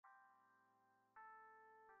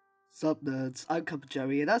Sup nerds, I'm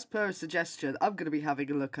CuppaJoey, and as per a suggestion, I'm going to be having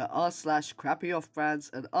a look at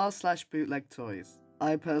r/crappyoffbrands and r/bootleg toys.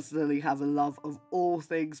 I personally have a love of all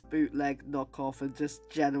things bootleg, knockoff, and just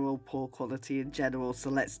general poor quality in general, so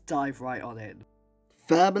let's dive right on in.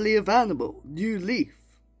 Family of Animal, New Leaf.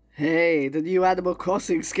 Hey, the new Animal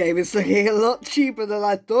Crossing game is looking a lot cheaper than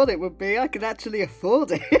I thought it would be. I can actually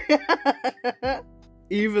afford it.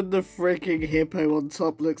 Even the freaking hippo on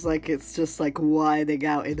top looks like it's just like whining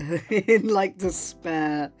out in like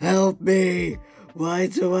despair. Help me! Why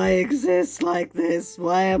do I exist like this?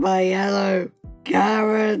 Why am I yellow?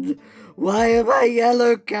 Karen! Why am I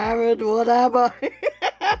yellow, Karen? What am I?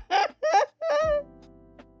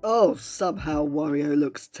 Oh, somehow Wario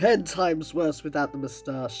looks 10 times worse without the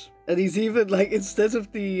moustache. And he's even like, instead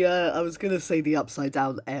of the, I was gonna say the upside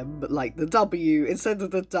down M, but like the W, instead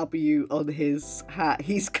of the W on his hat,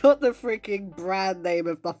 he's got the freaking brand name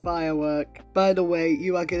of the firework. By the way,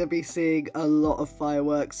 you are gonna be seeing a lot of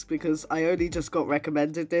fireworks because I only just got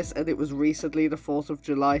recommended this and it was recently the 4th of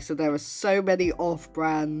July, so there are so many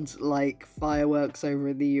off-brand like fireworks over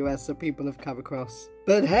in the US that people have come across.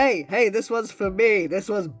 But hey, this one's for me. This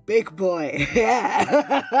one's big boy.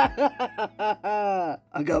 Yeah.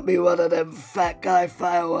 I got me one of them fat guy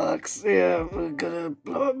fireworks. Yeah, I'm gonna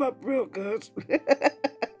blow them up real good.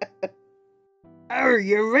 Are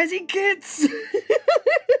you ready, kids?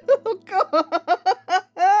 Oh, God.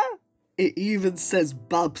 It even says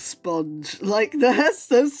Bub Sponge. Like, that's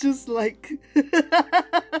just like...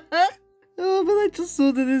 Oh, but I just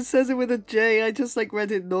saw that it says it with a J. I just like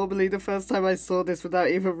read it normally the first time I saw this without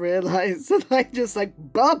even realizing. I just like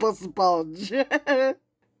Bubble Sponge.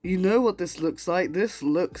 You know what this looks like? This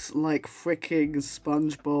looks like freaking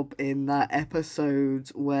SpongeBob in that episode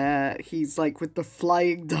where he's like with the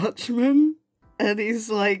Flying Dutchman. And he's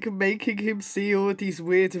like making him see all these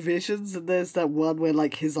weird visions, and there's that one where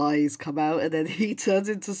like his eyes come out and then he turns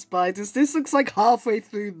into spiders. This looks like halfway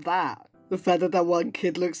through that. The fact that one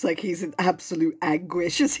kid looks like he's in absolute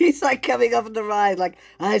anguish as he's like coming up the ride, like,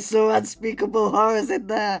 I saw unspeakable horrors in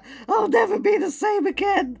there. I'll never be the same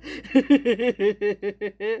again.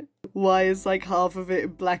 Why is like half of it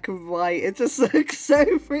in black and white? It just looks so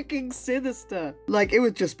freaking sinister. Like, it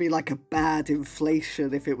would just be like a bad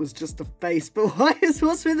inflation if it was just a face, but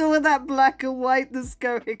what's with all of that black and whiteness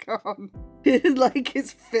going on? Like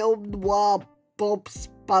it's film noir Bob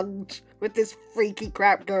Sponge with this freaky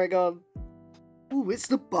crap going on. Oh, it's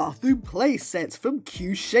the bathroom play set from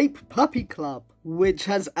Q-Shape Puppy Club, which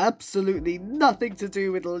has absolutely nothing to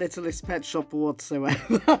do with Littlest Pet Shop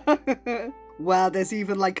whatsoever. Wow, there's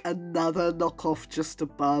even like another knockoff just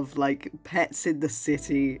above, like Pets in the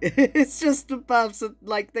City. It's just above, so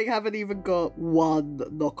like they haven't even got one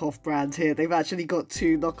knockoff brand here. They've actually got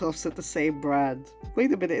two knockoffs at the same brand.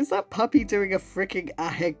 Wait a minute, is that puppy doing a freaking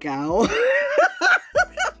ahegao?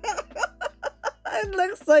 It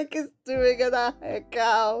looks like it's doing an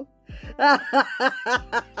ahegao.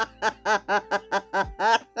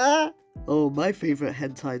 Oh, my favourite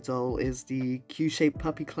hentai doll is the Q-Shape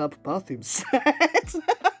Puppy Club bathroom set.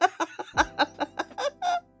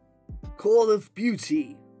 Call of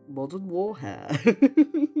Beauty, Modern Warfare.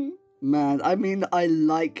 Man, I mean, I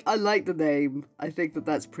like the name. I think that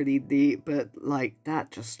that's pretty neat, but like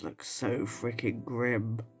that just looks so freaking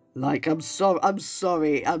grim. Like, I'm sorry,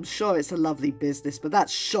 I'm sure it's a lovely business, but that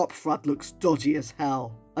shop front looks dodgy as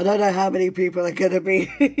hell. I don't know how many people are gonna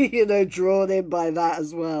be, you know, drawn in by that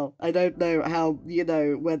as well. I don't know how, you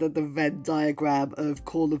know, whether the Venn diagram of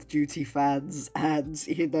Call of Duty fans and,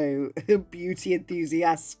 you know, beauty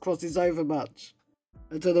enthusiasts crosses over much.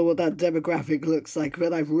 I don't know what that demographic looks like,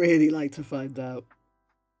 but I'd really like to find out.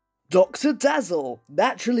 Dr. Dazzle,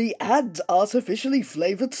 naturally and artificially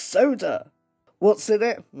flavoured soda. What's in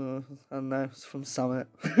it? Oh, I don't know, it's from Summit.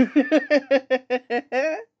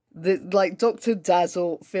 Like, Dr.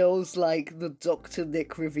 Dazzle feels like the Dr.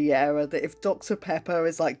 Nick Riviera, that if Dr. Pepper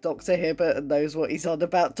is like Dr. Hibbert and knows what he's on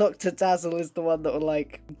about, Dr. Dazzle is the one that will,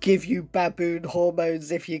 like, give you baboon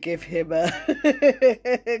hormones if you give him a,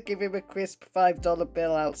 give him a crisp $5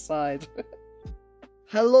 bill outside.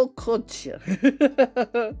 Hello, Concha.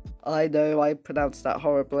 I know I pronounced that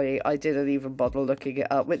horribly. I didn't even bother looking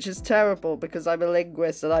it up, which is terrible because I'm a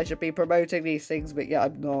linguist and I should be promoting these things, but yeah,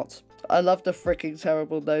 I'm not. I love the freaking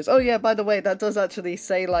terrible nose. Oh yeah, by the way, that does actually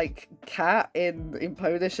say like cat in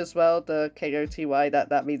Polish as well. The K-O-T-Y,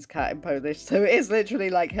 that means cat in Polish. So it is literally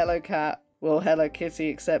like hello cat. Well, Hello Kitty,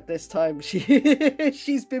 except this time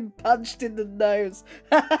she's been punched in the nose.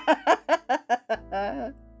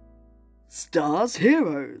 Stars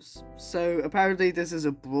Heroes. So apparently this is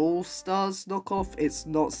a Brawl Stars knockoff. It's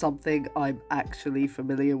not something I'm actually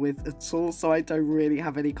familiar with at all, so I don't really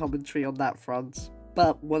have any commentary on that front.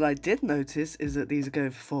 But what I did notice is that these are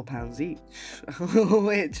going for £4 each,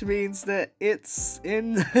 which means that it's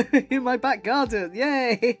in in my back garden.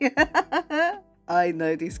 Yay! I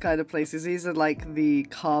know these kind of places. These are like the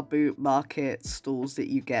car boot market stalls that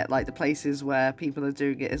you get, like the places where people are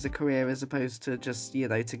doing it as a career as opposed to just, you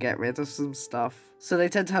know, to get rid of some stuff. So they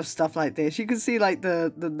tend to have stuff like this. You can see like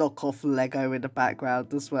the knockoff Lego in the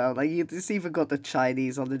background as well. Like it's even got the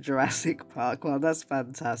Chinese on the Jurassic Park one. That's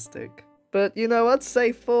fantastic. But, you know, I'd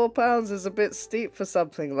say £4 is a bit steep for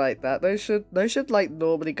something like that. Those should like,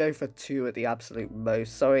 normally go for £2 at the absolute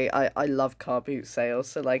most. Sorry, I love car boot sales,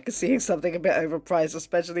 so, like, seeing something a bit overpriced,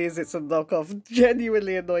 especially as it's a knockoff,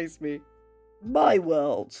 genuinely annoys me. My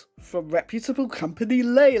World, from reputable company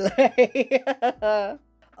Lele.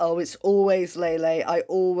 Oh, it's always Lele. I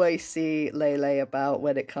always see Lele about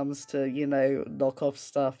when it comes to, you know, knockoff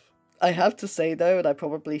stuff. I have to say though, and I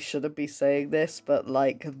probably shouldn't be saying this, but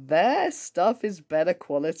like their stuff is better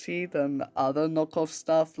quality than other knockoff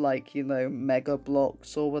stuff like, you know, Mega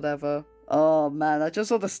Blocks or whatever. Oh man, I just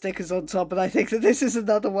saw the stickers on top and I think that this is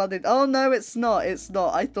another one in... Oh no, it's not, it's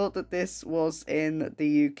not. I thought that this was in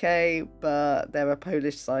the UK, but there are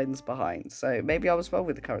Polish signs behind, so maybe I was wrong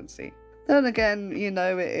with the currency. Then again, you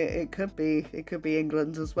know, it could be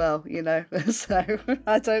England as well, you know, so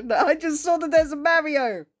I don't know. I just saw that there's a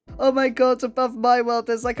Mario! Oh my god, above my world,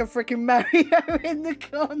 there's like a freaking Mario in the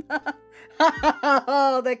corner.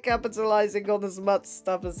 Oh, they're capitalizing on as much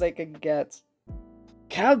stuff as they can get.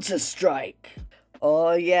 Counter-Strike.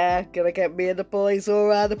 Oh yeah, gonna get me and the boys all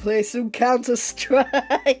around to play some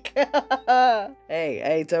Counter-Strike.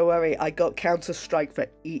 Hey, don't worry, I got Counter-Strike for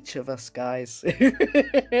each of us, guys.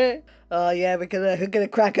 Oh yeah, we're gonna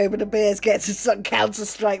crack open the beers, get to some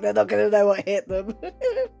Counter-Strike, they're not gonna know what hit them.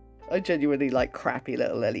 I genuinely like crappy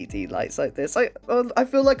little LED lights like this. I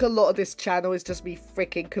feel like a lot of this channel is just me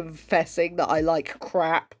freaking confessing that I like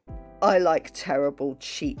crap. I like terrible,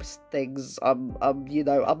 cheap things. You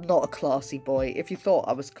know, I'm not a classy boy. If you thought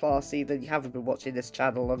I was classy, then you haven't been watching this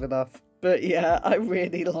channel long enough. But yeah, I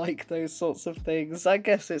really like those sorts of things. I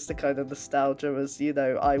guess it's the kind of nostalgia as, you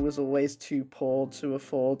know, I was always too poor to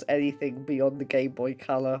afford anything beyond the Game Boy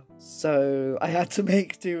Color. So I had to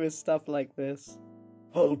make do with stuff like this.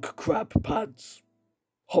 Hulk crap pants.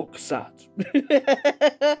 Hulk sad.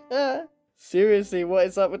 Seriously, what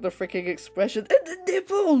is up with the freaking expression? And the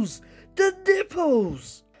nipples! The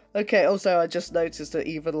nipples! Okay, also I just noticed that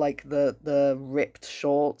even like the ripped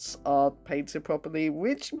shorts aren't painted properly,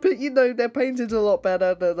 but you know, they're painted a lot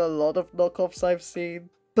better than a lot of knockoffs I've seen.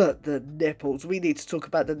 But the nipples, we need to talk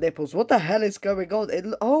about the nipples. What the hell is going on?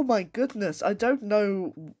 Oh my goodness, I don't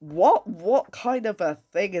know what kind of a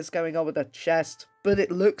thing is going on with the chest. But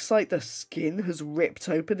it looks like the skin has ripped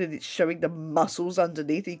open and it's showing the muscles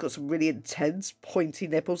underneath. You've got some really intense pointy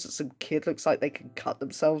nipples that some kid looks like they can cut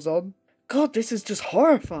themselves on. God, this is just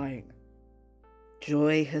horrifying.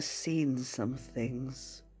 Joy has seen some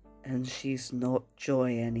things and she's not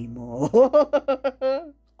Joy anymore.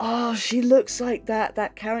 Oh, she looks like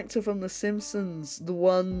that character from The Simpsons. The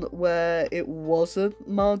one where it wasn't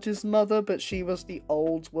Marge's mother, but she was the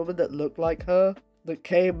old woman that looked like her. That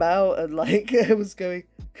came out and like was going,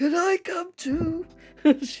 "Can I come too?"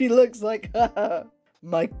 She looks like her.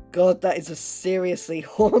 My god, that is a seriously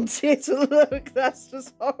haunted look. That's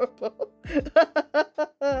just horrible.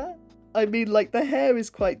 I mean, like, the hair is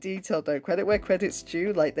quite detailed though. Credit where credit's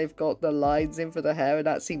due. Like, they've got the lines in for the hair and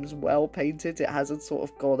that seems well painted. It hasn't sort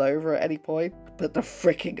of gone over at any point. But the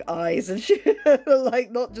freaking eyes and she,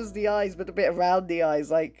 like, not just the eyes, but a bit around the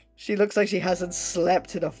eyes. Like, she looks like she hasn't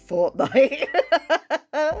slept in a fortnight.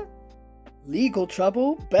 Legal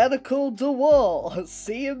trouble? Better call DeWall.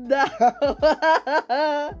 See him now.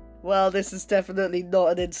 Well, this is definitely not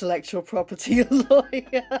an intellectual property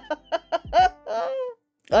lawyer.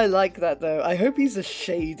 I like that though. I hope he's a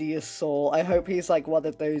shady as Saul. I hope he's like one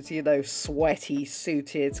of those, you know, sweaty,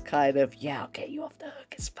 suited kind of, yeah, I'll get you off the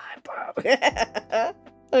hook, it's fine, bro.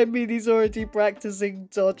 I mean, he's already practicing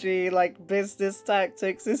dodgy, like, business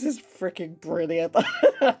tactics. This is freaking brilliant.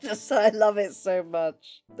 I love it so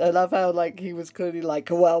much. I love how, like, he was clearly like,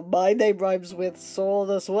 well, my name rhymes with Saul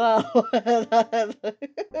as well.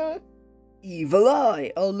 Evil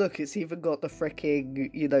Eye. Oh, look, it's even got the freaking,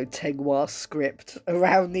 you know, Tengwa script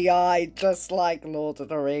around the eye, just like Lord of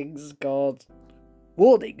the Rings. God.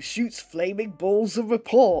 Warning, shoots flaming balls of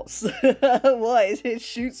reports. What, it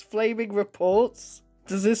shoots flaming reports?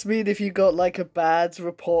 Does this mean if you got like a bad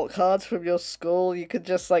report card from your school, you could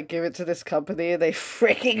just like give it to this company and they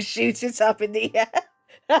freaking shoot it up in the air?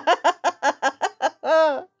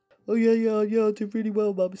 Oh yeah, I did really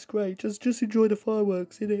well, Mum. It's great. Just enjoy the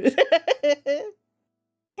fireworks, innit?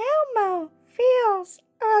 Elmo feels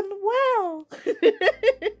unwell.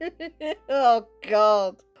 Oh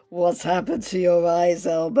God. What's happened to your eyes,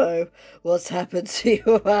 Elmo? What's happened to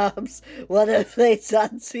your arms? What have they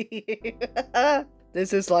done to you?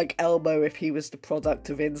 This is like Elmo if he was the product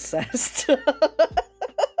of incest. Oh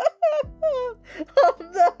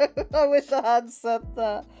no, I wish I hadn't said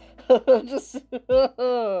that.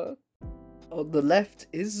 On the left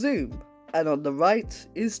is Zoom, and on the right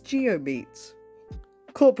is GeoMeet.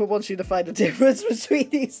 Corporate wants you to find the difference between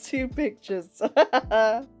these two pictures.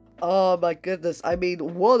 Oh my goodness, I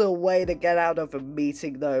mean, what a way to get out of a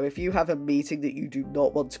meeting though. If you have a meeting that you do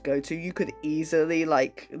not want to go to, you could easily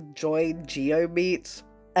like join GeoMeet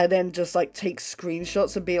and then just like take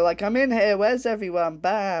screenshots and be like, I'm in here, where's everyone?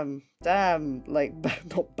 Bam, damn, like,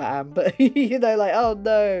 not bam, but you know, like, oh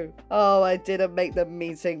no, oh, I didn't make the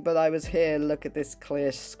meeting, but I was here, look at this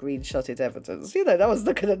clear screenshotted evidence. You know, that was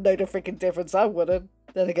not gonna know the freaking difference, I wouldn't.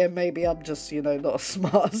 Then again, maybe I'm just, you know, not as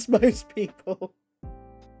smart as most people.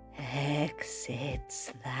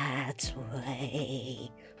 Exits that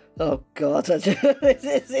way. Oh god,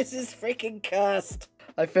 this is freaking cursed.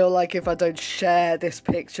 I feel like if I don't share this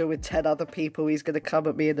picture with 10 other people, he's gonna come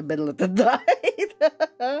at me in the middle of the night.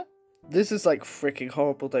 This is like freaking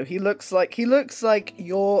horrible though. He looks like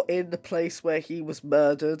you're in the place where he was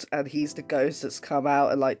murdered and he's the ghost that's come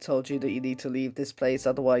out and like told you that you need to leave this place,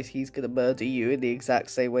 otherwise he's gonna murder you in the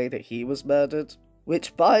exact same way that he was murdered.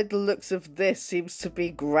 Which, by the looks of this, seems to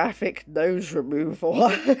be graphic nose removal.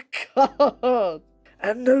 Oh, God!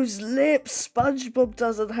 And those lips! SpongeBob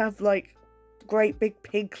doesn't have, like, great big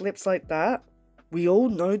pink lips like that. We all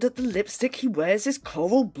know that the lipstick he wears is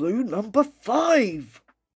Coral Blue number 5!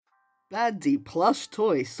 Bandy plush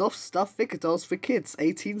toy, soft stuff figure dolls for kids,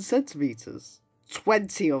 18 centimeters.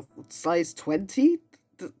 20 of size 20?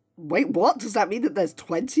 Wait, what? Does that mean that there's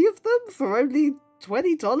 20 of them for only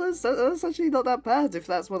 $20? That's actually not that bad if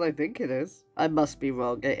that's what I think it is. I must be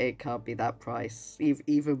wrong. It can't be that price.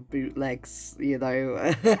 Even bootlegs, you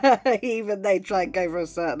know, even they try and go for a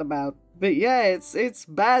certain amount. But yeah, it's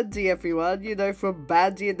Bandy, everyone. You know, from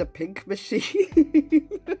Bandy and the Pink Machine.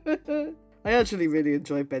 I actually really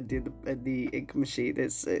enjoy Bandy and the Ink Machine.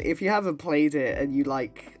 It's if you haven't played it and you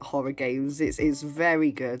like horror games, it's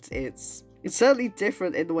very good. It's certainly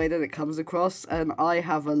different in the way that it comes across, and I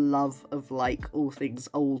have a love of, like, all things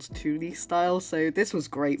old 2D style, so this was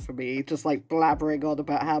great for me, just, like, blabbering on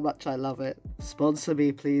about how much I love it. Sponsor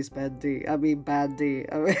me, please, Bandy. Bandy.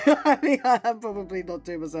 I'm probably not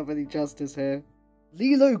doing myself any justice here.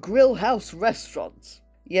 Lilo Grill House Restaurant.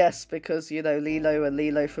 Yes, because, you know, Lilo and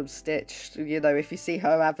Lilo from Stitch, you know, if you see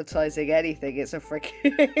her advertising anything, it's a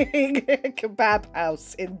freaking kebab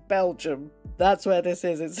house in Belgium. That's where this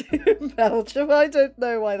is, it's in Belgium. I don't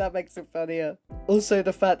know why that makes it funnier. Also,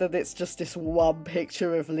 the fact that it's just this one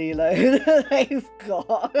picture of Lilo that they've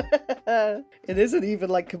got. It isn't even,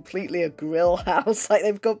 like, completely a grill house. Like,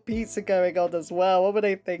 they've got pizza going on as well. What were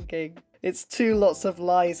they thinking? It's two lots of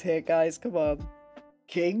lies here, guys. Come on.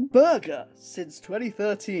 King Burger since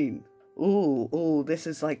 2013. Ooh, this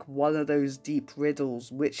is like one of those deep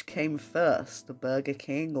riddles. Which came first, the Burger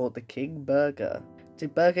King or the King Burger?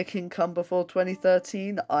 Did Burger King come before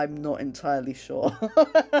 2013? I'm not entirely sure.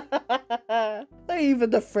 Even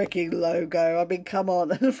the freaking logo. I mean, come on.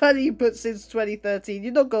 The fact that you put since 2013,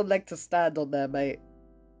 you're not got a leg to stand on there, mate.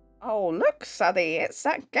 Oh, look, Sonny, it's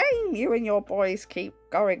that game you and your boys keep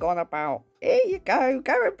going on about. Here you go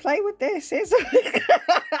and play with this. It's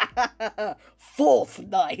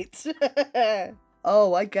Fortnite.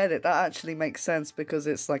 Oh, I get it. That actually makes sense because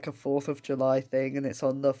it's like a 4th of July thing and it's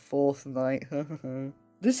on the 4th night.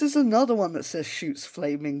 This is another one that says shoots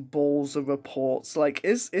flaming balls and reports. Like,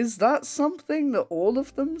 is that something that all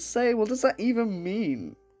of them say? What does that even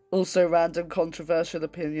mean? Also, random controversial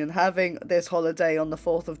opinion, having this holiday on the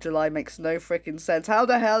 4th of July makes no freaking sense. How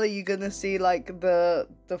the hell are you gonna see, like, the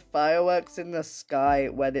fireworks in the sky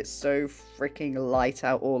when it's so freaking light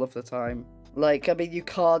out all of the time? Like, I mean, you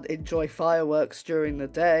can't enjoy fireworks during the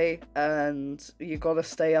day, and you gotta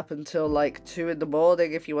stay up until, like, 2 in the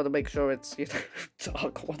morning if you want to make sure it's, you know,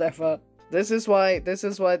 dark or whatever. This is why the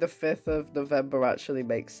 5th of November actually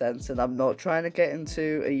makes sense, and I'm not trying to get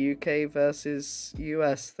into a UK versus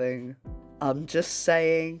US thing. I'm just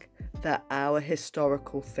saying that our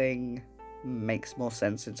historical thing makes more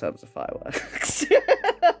sense in terms of fireworks.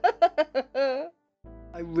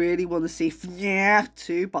 I really want to see Fnya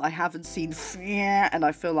too, but I haven't seen Fnya, and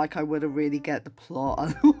I feel like I wouldn't really get the plot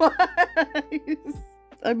otherwise.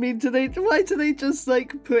 I mean, why do they just,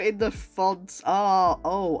 like, put in the fonts?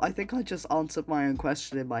 Oh, I think I just answered my own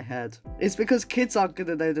question in my head. It's because kids aren't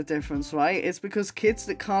gonna know the difference, right? It's because kids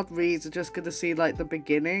that can't read are just gonna see, like, the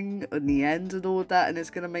beginning and the end and all that, and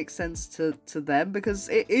it's gonna make sense to them, because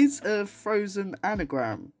it is a frozen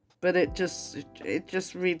anagram. But it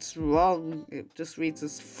just reads wrong. It just reads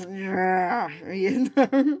as, you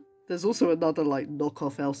know? There's also another, like,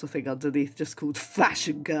 knockoff Elsa thing underneath just called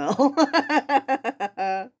Fashion Girl.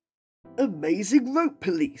 Amazing Rope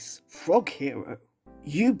Police, Frog Hero.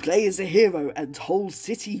 You play as a hero and whole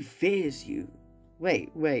city fears you.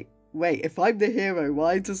 Wait, if I'm the hero,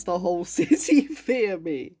 why does the whole city fear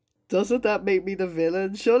me? Doesn't that make me the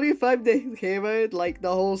villain? Surely if I'm the hero, like,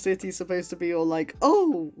 the whole city's supposed to be all like,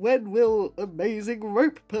 oh, when will Amazing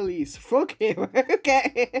Rope Police, Frog Hero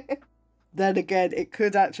get here? Then again, it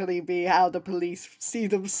could actually be how the police see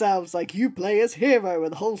themselves, like, you play as hero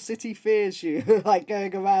and the whole city fears you, like,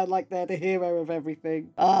 going around like they're the hero of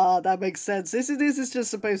everything. Ah, that makes sense. This is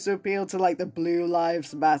just supposed to appeal to, like, the Blue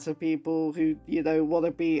Lives Matter people who, you know, want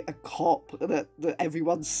to be a cop that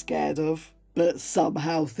everyone's scared of, but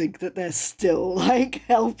somehow think that they're still, like,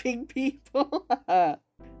 helping people.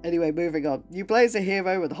 Anyway, moving on. You play as a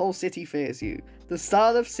hero and the whole city fears you. The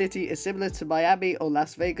style of city is similar to Miami or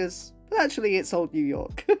Las Vegas, but actually it's old New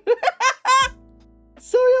York.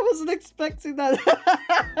 Sorry, I wasn't expecting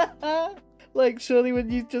that. Like, surely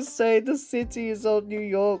when you just say the city is old New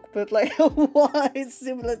York, but like, why? It's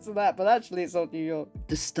similar to that, but actually it's old New York.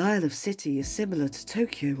 The style of city is similar to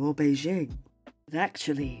Tokyo or Beijing, but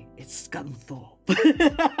actually it's Scunthorpe.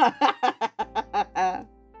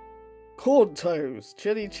 Corn toast,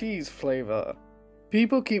 chili cheese flavor.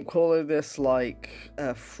 People keep calling this like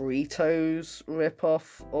a Fritos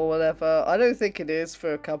ripoff or whatever. I don't think it is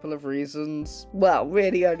for a couple of reasons. Well,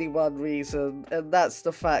 really only one reason, and that's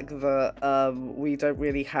the fact that we don't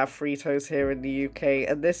really have Fritos here in the UK,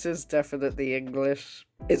 and this is definitely English.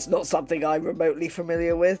 It's not something I'm remotely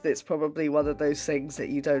familiar with. It's probably one of those things that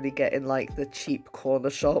you'd only get in like the cheap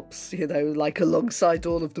corner shops, you know, like alongside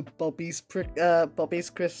all of the Bobby's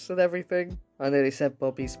crisps and everything. I nearly said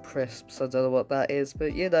Bobby's crisps, I don't know what that is,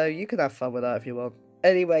 but you know, you can have fun with that if you want.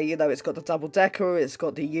 Anyway, you know, it's got the double decker, it's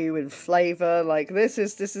got the U in flavour, like, this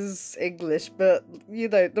is English, but, you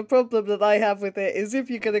know, the problem that I have with it is if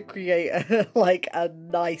you're gonna create, a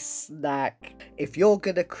nice snack, if you're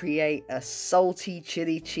gonna create a salty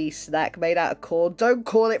chili cheese snack made out of corn, don't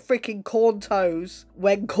call it freaking corn toes,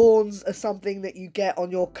 when corns are something that you get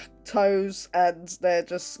on your toes and they're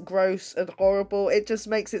just gross and horrible. It just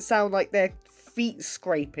makes it sound like they're feet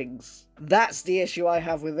scrapings. That's the issue I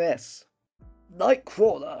have with this.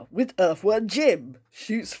 Nightcrawler with Earthworm Jim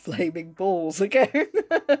shoots flaming balls again.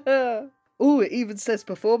 Ooh, it even says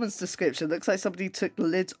performance description. Looks like somebody took the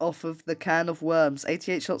lid off of the can of worms.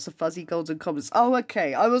 88 shots of fuzzy golden comets. Oh,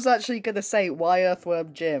 okay. I was actually going to say, why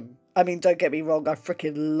Earthworm Jim? I mean, don't get me wrong, I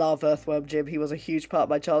freaking love Earthworm Jim. He was a huge part of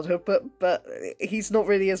my childhood, but he's not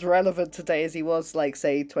really as relevant today as he was, like,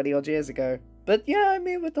 say, 20 odd years ago. But yeah, I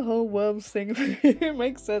mean, with the whole worms thing, it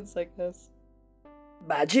makes sense, I guess.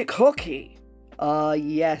 Magic Hockey. Ah,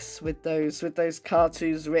 yes, with those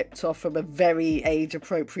cartoons ripped off from a very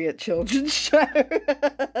age-appropriate children's show.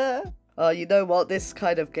 You know what? This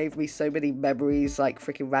kind of gave me so many memories, like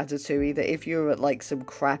freaking Ratatouille, that if you were at like some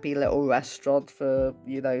crappy little restaurant for,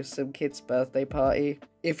 you know, some kid's birthday party,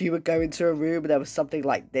 if you would go into a room and there was something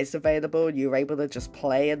like this available and you were able to just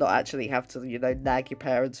play and not actually have to, you know, nag your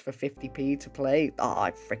parents for 50p to play,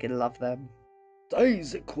 I freaking love them.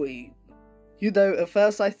 Daisy Queen. You know, at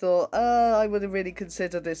first I thought, I wouldn't really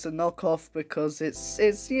consider this a knockoff because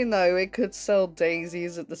it's, you know, it could sell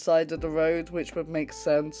daisies at the side of the road, which would make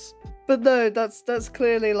sense. But no, that's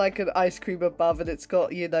clearly like an ice cream above and it's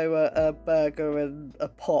got, you know, a burger and a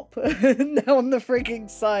pop on the freaking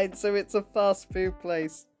side, so it's a fast food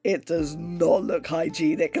place. It does not look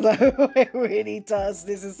hygienic though, it really does.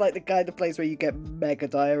 This is like the kind of place where you get mega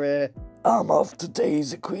diarrhea. I'm off to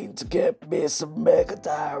Daisy Queen to get me some mega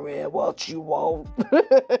diarrhea, what you want?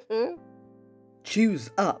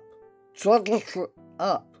 Choose up.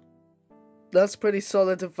 Up. That's pretty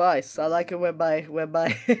solid advice. I like it when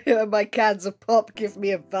my cans of pop give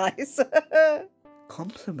me advice.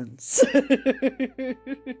 Compliments.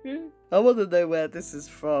 I want to know where this is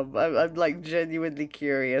from. I'm like genuinely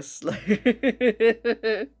curious.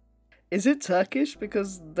 Is it Turkish?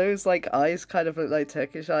 Because those like eyes kind of look like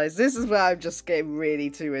Turkish eyes. This is where I'm just getting really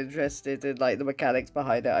too interested in like the mechanics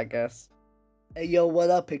behind it, I guess. Hey yo, what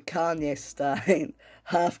up, it's Kanye Stein?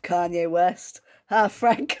 Half Kanye West, Ah,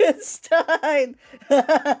 Frankenstein!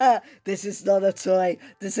 This is not a toy.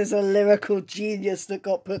 This is a lyrical genius that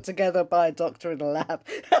got put together by a doctor in a lab.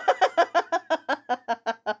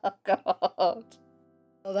 Oh, God.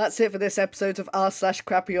 Well, that's it for this episode of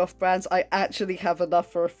r/crappyoffbrands. I actually have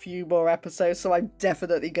enough for a few more episodes, so I'm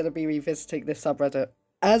definitely going to be revisiting this subreddit.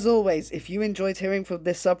 As always, if you enjoyed hearing from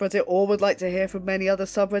this subreddit or would like to hear from any other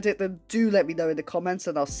subreddit, then do let me know in the comments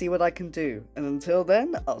and I'll see what I can do. And until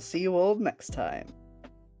then, I'll see you all next time.